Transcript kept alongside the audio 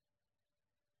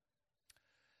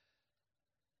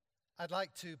I'd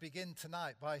like to begin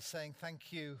tonight by saying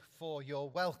thank you for your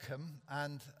welcome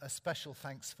and a special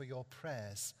thanks for your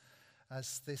prayers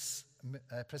as this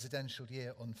presidential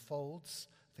year unfolds.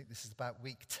 I think this is about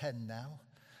week 10 now.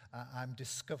 I'm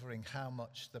discovering how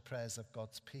much the prayers of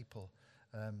God's people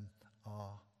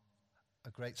are a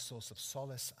great source of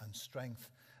solace and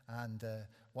strength. And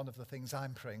one of the things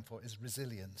I'm praying for is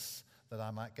resilience, that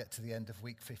I might get to the end of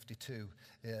week 52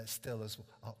 still as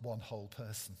one whole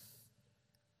person.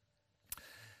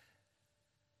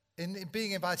 In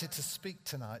being invited to speak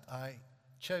tonight, I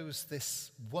chose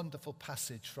this wonderful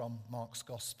passage from Mark's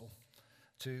Gospel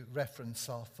to reference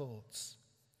our thoughts.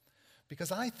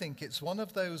 Because I think it's one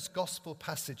of those gospel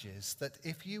passages that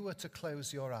if you were to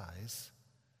close your eyes,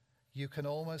 you can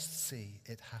almost see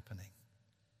it happening.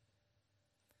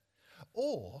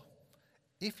 Or,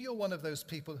 if you're one of those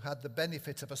people who had the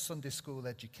benefit of a Sunday school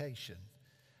education,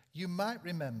 you might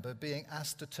remember being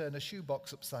asked to turn a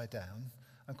shoebox upside down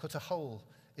and cut a hole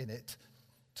in it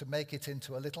to make it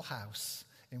into a little house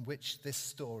in which this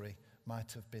story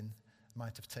might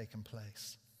have taken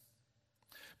place.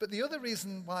 But the other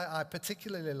reason why I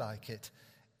particularly like it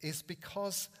is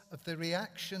because of the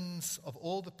reactions of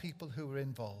all the people who were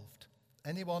involved.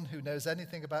 Anyone who knows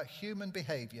anything about human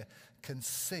behavior can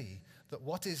see that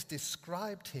what is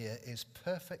described here is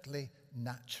perfectly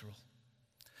natural.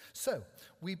 So,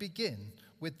 we begin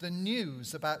with the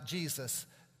news about Jesus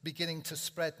beginning to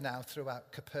spread now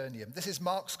throughout Capernaum. This is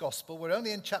Mark's Gospel. We're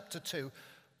only in chapter 2,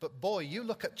 but boy, you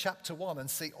look at chapter 1 and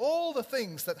see all the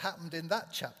things that happened in that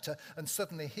chapter, and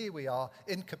suddenly here we are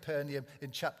in Capernaum in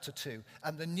chapter 2,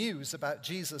 and the news about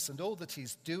Jesus and all that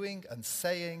he's doing and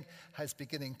saying is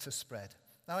beginning to spread.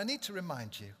 Now, I need to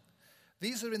remind you,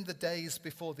 these are in the days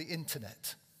before the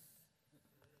internet.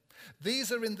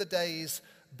 These are in the days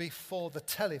before the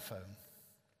telephone.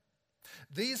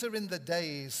 These are in the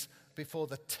days before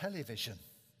the television.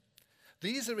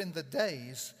 These are in the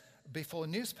days before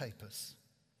newspapers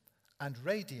and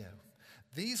radio.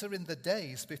 These are in the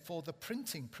days before the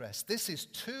printing press. This is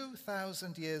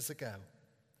 2,000 years ago.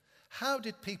 How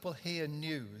did people hear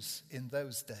news in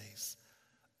those days?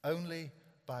 Only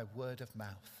by word of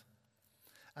mouth.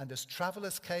 And as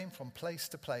travelers came from place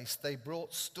to place, they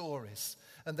brought stories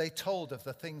and they told of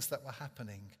the things that were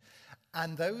happening.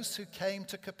 And those who came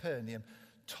to Capernaum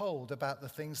told about the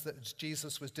things that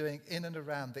Jesus was doing in and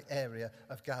around the area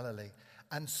of Galilee.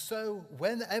 And so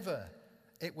whenever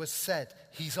it was said,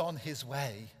 he's on his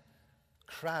way,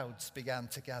 crowds began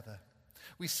to gather.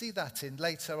 We see that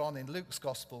later on in Luke's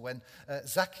Gospel when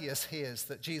Zacchaeus hears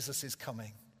that Jesus is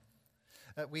coming.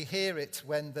 We hear it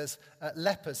when there's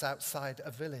lepers outside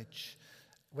a village.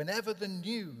 Whenever the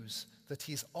news that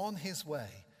he's on his way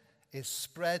is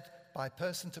spread by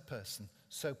person to person,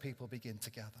 so people begin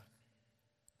to gather.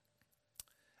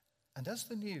 And as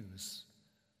the news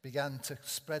began to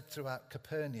spread throughout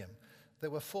Capernaum, there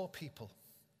were 4 people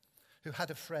who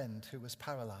had a friend who was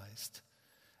paralyzed.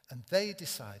 And they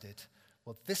decided,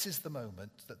 well, this is the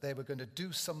moment that they were going to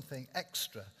do something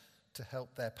extra to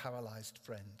help their paralyzed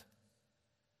friend.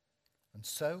 And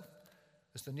so,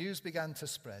 as the news began to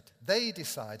spread, they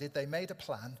made a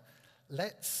plan,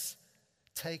 let's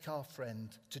take our friend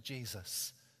to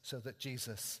Jesus so that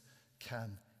Jesus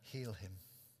can heal him.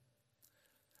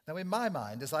 Now, in my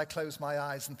mind, as I close my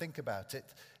eyes and think about it,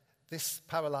 this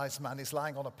paralyzed man is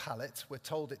lying on a pallet. We're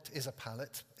told it is a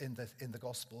pallet in the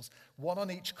Gospels, one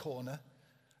on each corner,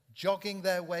 jogging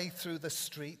their way through the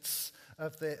streets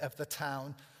of the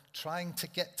town, trying to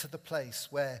get to the place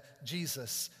where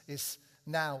Jesus is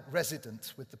now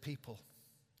resident with the people.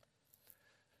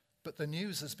 But the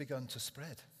news has begun to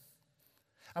spread.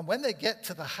 And when they get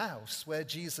to the house where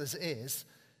Jesus is,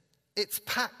 it's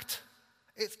packed.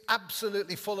 It's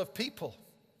absolutely full of people.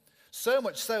 So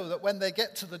much so that when they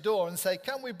get to the door and say,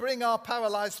 can we bring our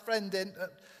paralyzed friend in?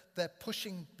 They're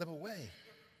pushing them away.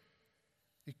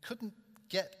 You couldn't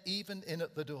get even in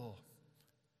at the door.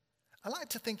 I like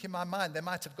to think in my mind they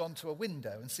might have gone to a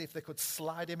window and see if they could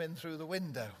slide him in through the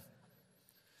window.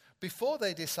 Before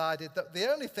they decided that the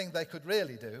only thing they could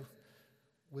really do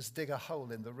was dig a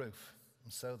hole in the roof.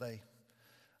 And so I'd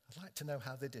like to know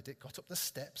how they did it, got up the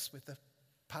steps with the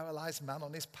paralyzed man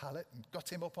on his pallet and got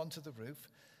him up onto the roof,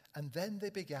 and then they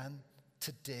began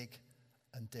to dig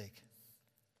and dig.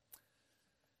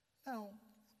 Now,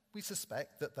 we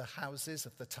suspect that the houses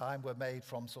of the time were made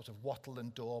from sort of wattle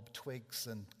and daub twigs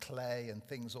and clay and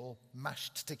things all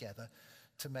mashed together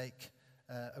to make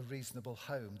a reasonable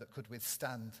home that could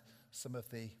withstand some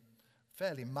of the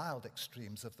fairly mild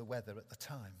extremes of the weather at the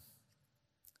time.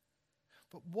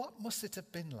 But what must it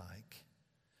have been like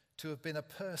to have been a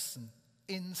person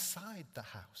inside the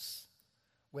house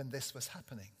when this was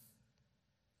happening?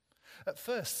 At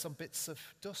first, some bits of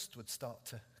dust would start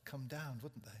to come down,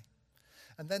 wouldn't they?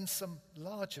 And then some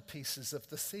larger pieces of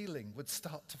the ceiling would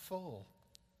start to fall.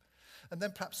 And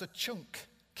then perhaps a chunk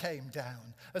came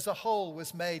down as a hole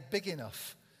was made big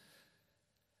enough.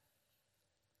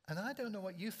 And I don't know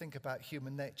what you think about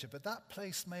human nature, but that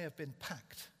place may have been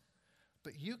packed.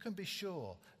 But you can be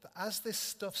sure that as this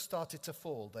stuff started to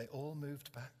fall, they all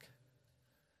moved back.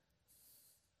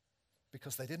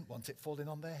 Because they didn't want it falling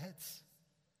on their heads.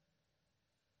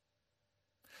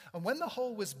 And when the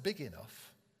hole was big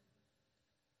enough,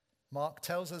 Mark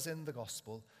tells us in the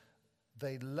gospel,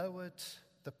 they lowered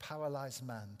the paralyzed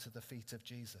man to the feet of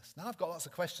Jesus. Now, I've got lots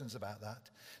of questions about that.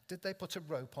 Did they put a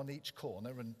rope on each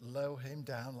corner and lower him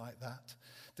down like that?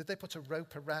 Did they put a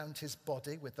rope around his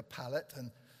body with the pallet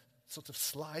and sort of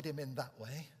slide him in that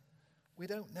way? We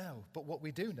don't know. But what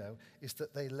we do know is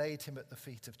that they laid him at the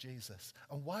feet of Jesus.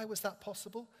 And why was that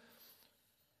possible?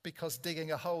 Because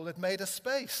digging a hole had made a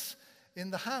space in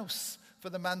the house for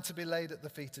the man to be laid at the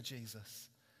feet of Jesus.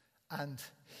 And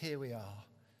here we are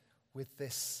with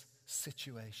this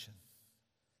situation.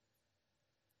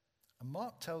 And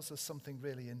Mark tells us something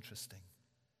really interesting.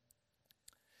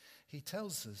 He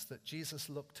tells us that Jesus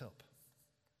looked up.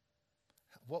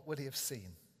 What would he have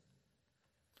seen?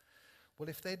 Well,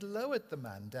 if they'd lowered the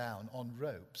man down on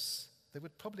ropes, they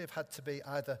would probably have had to be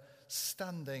either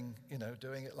standing,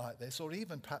 doing it like this, or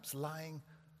even perhaps lying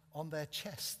on their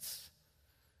chests.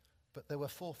 But there were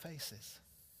 4 faces.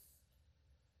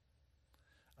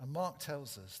 And Mark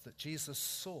tells us that Jesus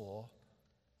saw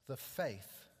the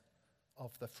faith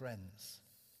of the friends.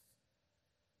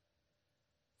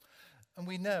 And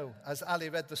we know, as Ali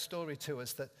read the story to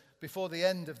us, that before the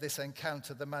end of this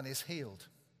encounter, the man is healed.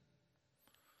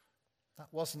 That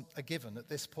wasn't a given at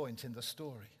this point in the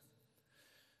story.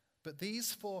 But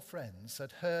these 4 friends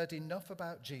had heard enough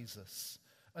about Jesus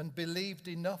and believed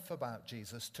enough about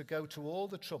Jesus to go to all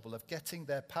the trouble of getting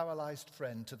their paralyzed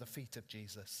friend to the feet of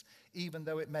Jesus, even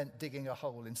though it meant digging a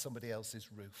hole in somebody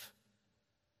else's roof.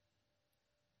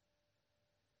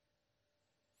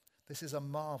 This is a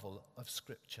marvel of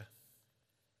Scripture,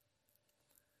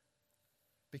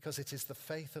 because it is the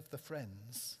faith of the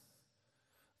friends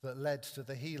that led to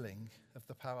the healing of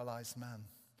the paralyzed man.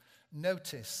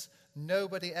 Notice,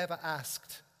 nobody ever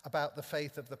asked about the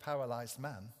faith of the paralyzed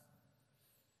man.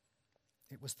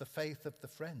 It was the faith of the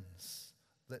friends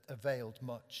that availed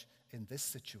much in this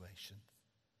situation.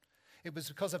 It was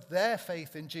because of their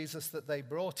faith in Jesus that they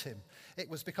brought him. It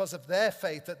was because of their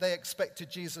faith that they expected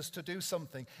Jesus to do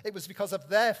something. It was because of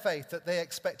their faith that they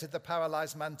expected the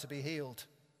paralyzed man to be healed.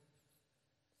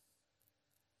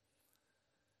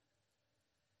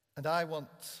 And I want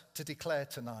to declare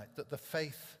tonight that the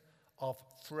faith of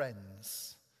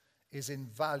friends is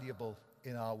invaluable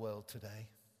in our world today.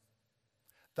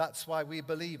 That's why we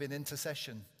believe in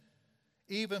intercession.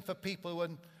 Even for people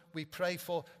when we pray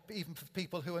for, even for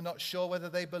people who are not sure whether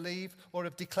they believe or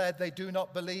have declared they do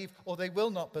not believe or they will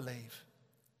not believe.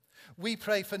 We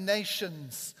pray for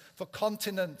nations, for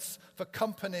continents, for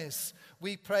companies.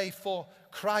 We pray for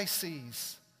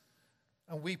crises.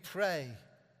 And we pray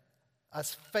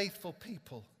as faithful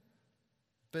people,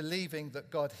 believing that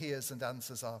God hears and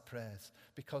answers our prayers,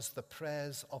 because the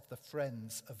prayers of the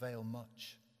friends avail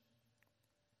much.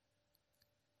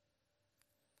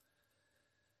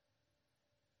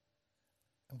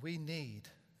 And we need,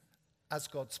 as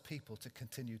God's people, to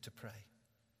continue to pray.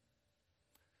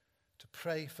 To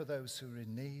pray for those who are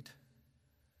in need,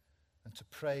 and to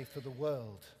pray for the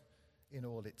world in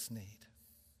all its need.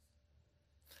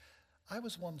 I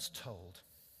was once told,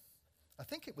 I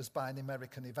think it was by an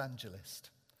American evangelist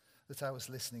that I was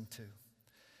listening to.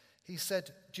 He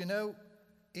said, do you know,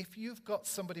 if you've got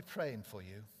somebody praying for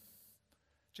you,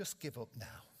 just give up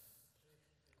now.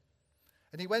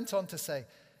 And he went on to say,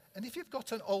 and if you've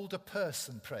got an older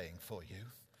person praying for you,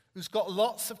 who's got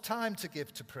lots of time to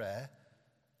give to prayer,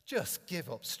 just give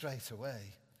up straight away.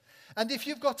 And if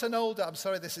you've got an older, I'm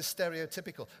sorry this is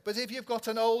stereotypical, but if you've got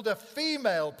an older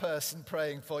female person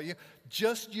praying for you,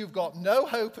 you've got no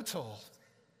hope at all.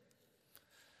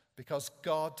 Because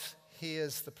God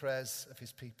hears the prayers of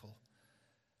his people,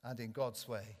 and in God's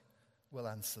way will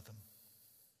answer them.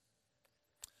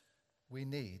 We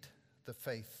need the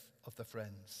faith of the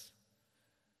friends.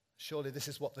 Surely this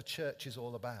is what the church is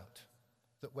all about,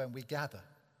 that when we gather,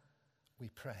 we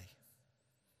pray.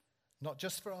 Not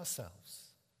just for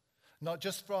ourselves, not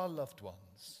just for our loved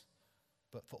ones,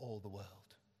 but for all the world.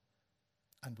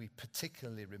 And we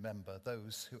particularly remember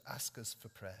those who ask us for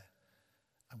prayer,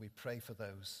 and we pray for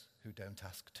those who don't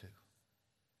ask to.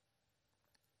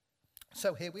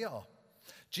 So here we are.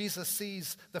 Jesus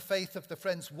sees the faith of the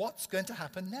friends. What's going to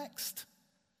happen next?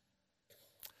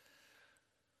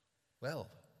 Well,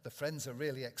 the friends are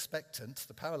really expectant.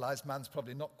 The paralyzed man's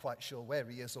probably not quite sure where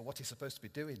he is or what he's supposed to be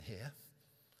doing here.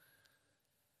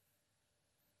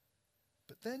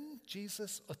 But then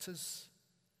Jesus utters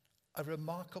a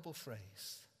remarkable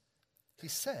phrase. He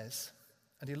says,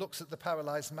 and he looks at the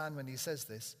paralyzed man when he says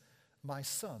this, "My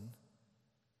son,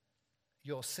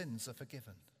 your sins are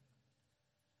forgiven."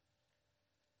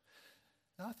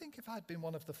 Now, I think if I'd been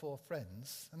one of the four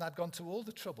friends and I'd gone to all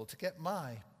the trouble to get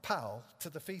my pal to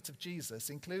the feet of Jesus,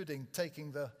 including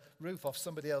taking the roof off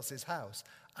somebody else's house,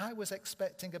 I was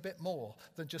expecting a bit more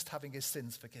than just having his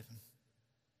sins forgiven.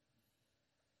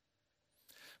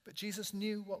 But Jesus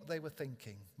knew what they were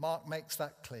thinking. Mark makes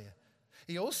that clear.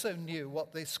 He also knew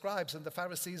what the scribes and the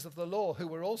Pharisees of the law, who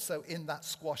were also in that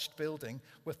squashed building,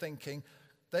 were thinking.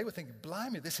 They were thinking,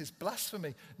 blimey, this is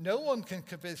blasphemy. No one can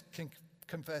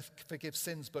forgive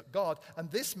sins but God. And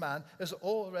this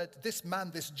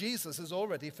Jesus has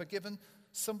already forgiven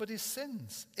somebody's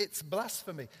sins. It's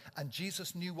blasphemy. And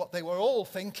Jesus knew what they were all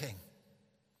thinking.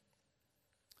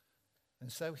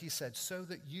 And so he said, so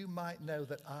that you might know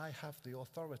that I have the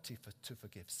authority to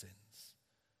forgive sins,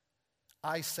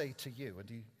 I say to you, and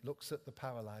he looks at the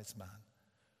paralyzed man,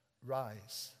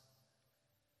 rise,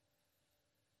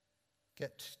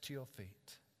 get to your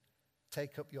feet,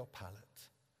 take up your pallet,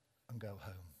 and go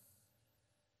home.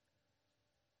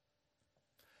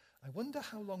 I wonder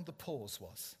how long the pause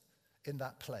was in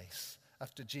that place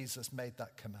after Jesus made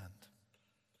that command.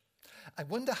 I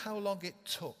wonder how long it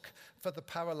took for the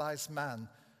paralyzed man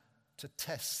to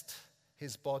test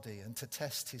his body and to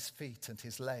test his feet and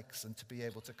his legs and to be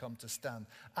able to come to stand.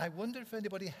 I wonder if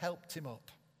anybody helped him up.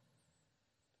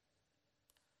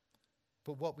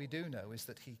 But what we do know is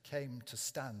that he came to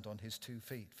stand on his 2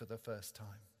 feet for the first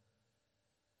time.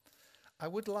 I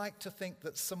would like to think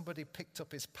that somebody picked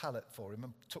up his pallet for him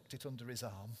and tucked it under his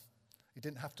arm. He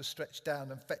didn't have to stretch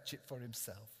down and fetch it for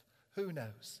himself. Who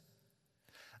knows?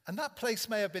 And that place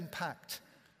may have been packed,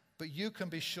 but you can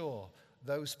be sure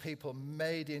those people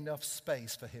made enough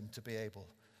space for him to be able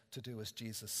to do as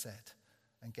Jesus said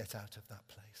and get out of that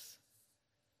place.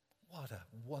 What a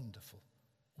wonderful,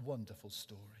 wonderful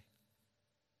story.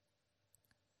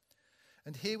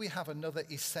 And here we have another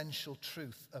essential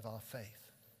truth of our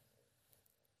faith.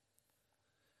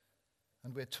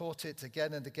 And we're taught it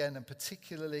again and again, and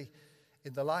particularly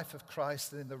in the life of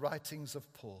Christ and in the writings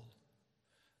of Paul,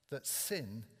 that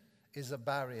sin is a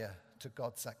barrier to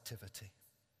God's activity.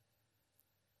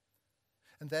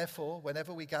 And therefore,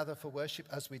 whenever we gather for worship,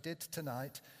 as we did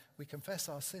tonight, we confess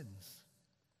our sins.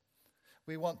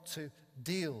 We want to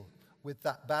deal with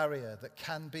that barrier that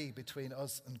can be between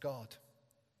us and God.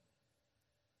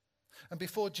 And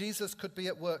before Jesus could be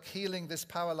at work healing this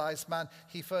paralyzed man,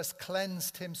 he first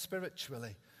cleansed him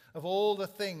spiritually of all the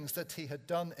things that he had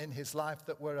done in his life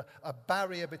that were a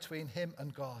barrier between him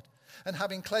and God. And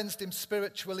having cleansed him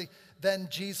spiritually, then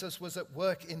Jesus was at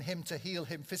work in him to heal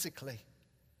him physically.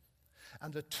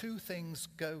 And the two things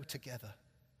go together.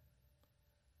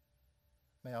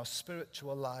 May our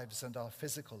spiritual lives and our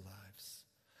physical lives,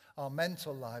 our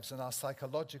mental lives and our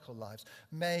psychological lives,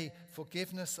 may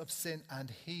forgiveness of sin and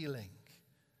healing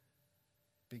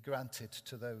be granted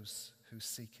to those who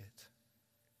seek it.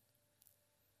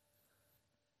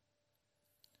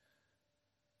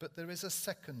 But there is a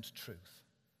second truth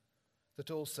that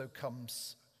also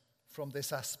comes from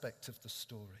this aspect of the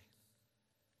story.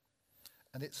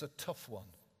 And it's a tough one.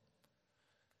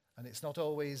 And it's not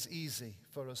always easy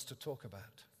for us to talk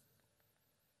about.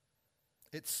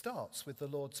 It starts with the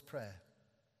Lord's Prayer.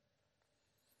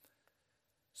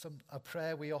 A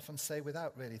prayer we often say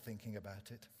without really thinking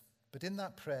about it. But in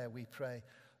that prayer we pray,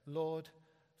 Lord,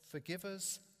 forgive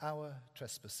us our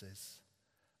trespasses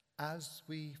as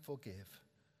we forgive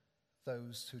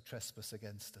those who trespass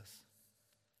against us.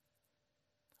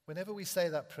 Whenever we say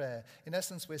that prayer, in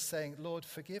essence we're saying, Lord,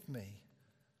 forgive me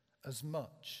as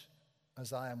much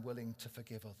as I am willing to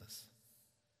forgive others.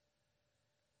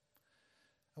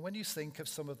 And when you think of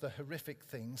some of the horrific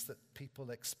things that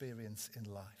people experience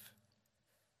in life,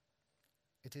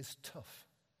 it is tough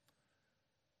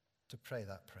to pray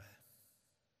that prayer.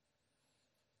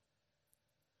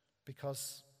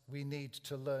 Because we need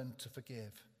to learn to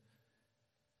forgive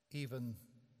even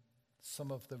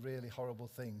some of the really horrible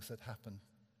things that happen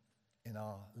in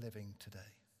our living today.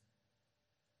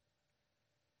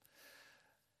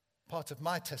 Part of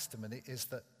my testimony is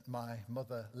that my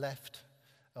mother left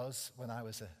us when I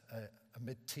was a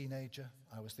mid-teenager.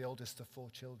 I was the oldest of 4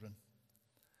 children.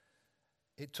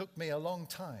 It took me a long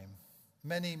time,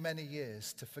 many, many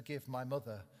years, to forgive my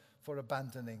mother for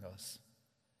abandoning us.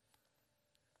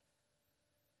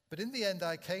 But in the end,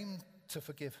 I came to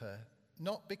forgive her,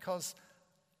 not because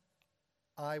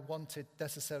I wanted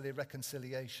necessarily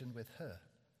reconciliation with her,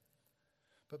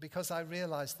 but because I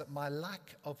realized that my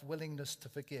lack of willingness to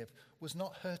forgive was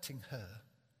not hurting her,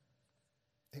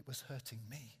 it was hurting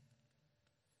me.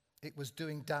 It was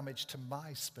doing damage to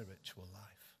my spiritual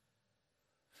life.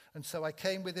 And so I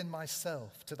came within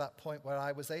myself to that point where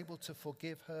I was able to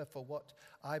forgive her for what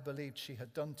I believed she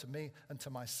had done to me and to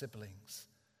my siblings.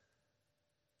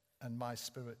 And my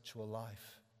spiritual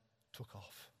life took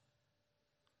off.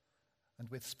 And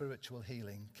with spiritual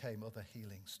healing came other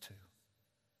healings too.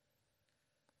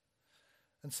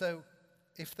 And so,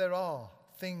 if there are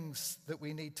things that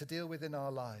we need to deal with in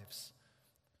our lives,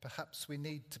 perhaps we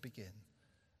need to begin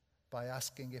by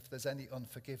asking if there's any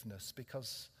unforgiveness,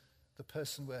 because the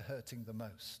person we're hurting the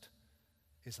most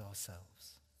is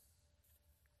ourselves.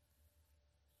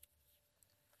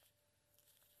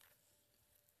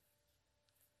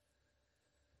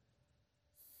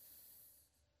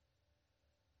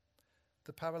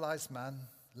 The paralyzed man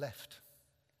left.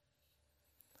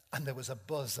 And there was a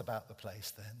buzz about the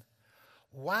place then.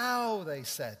 Wow, they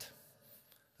said.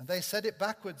 And they said it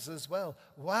backwards as well.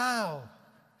 Wow,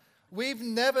 we've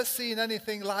never seen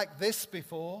anything like this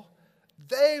before.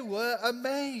 They were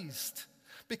amazed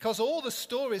because all the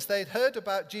stories they'd heard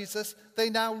about Jesus, they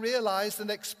now realized and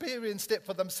experienced it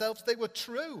for themselves. They were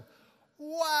true.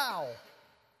 Wow.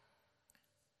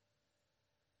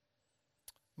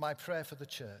 My prayer for the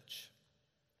church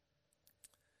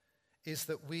is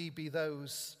that we be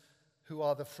those who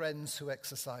are the friends who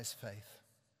exercise faith.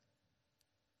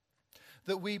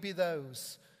 That we be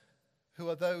those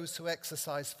who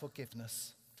exercise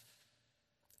forgiveness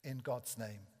in God's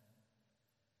name.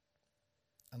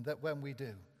 And that when we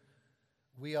do,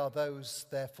 we are those,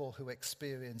 therefore, who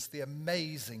experience the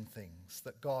amazing things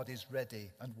that God is ready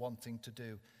and wanting to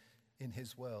do in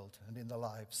his world and in the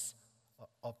lives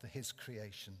of his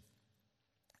creation,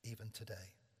 even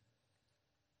today.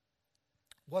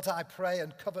 What I pray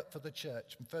and covet for the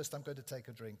church, and first I'm going to take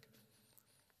a drink.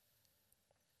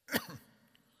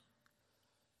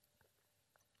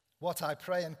 What I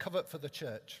pray and covet for the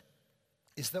church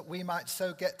is that we might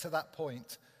so get to that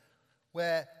point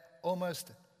where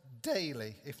almost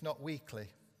daily, if not weekly,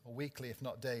 or weekly if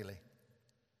not daily,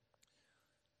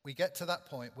 we get to that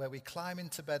point where we climb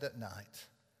into bed at night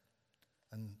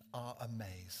and are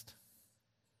amazed,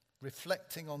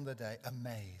 reflecting on the day,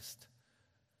 amazed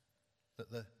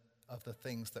of the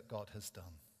things that God has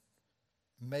done.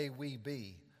 May we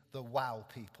be the wow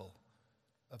people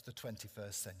of the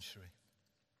 21st century,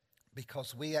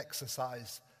 because we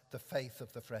exercise the faith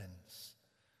of the friends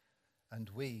and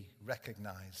we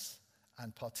recognize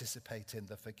and participate in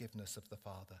the forgiveness of the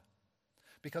Father.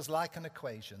 Because like an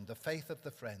equation, the faith of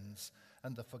the friends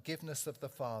and the forgiveness of the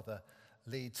Father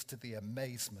leads to the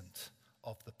amazement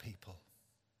of the people.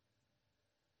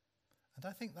 And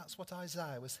I think that's what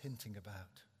Isaiah was hinting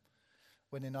about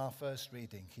when in our first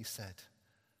reading he said,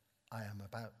 I am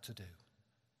about to do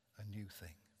a new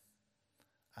thing,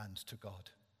 and to God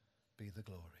be the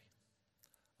glory.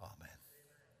 Amen.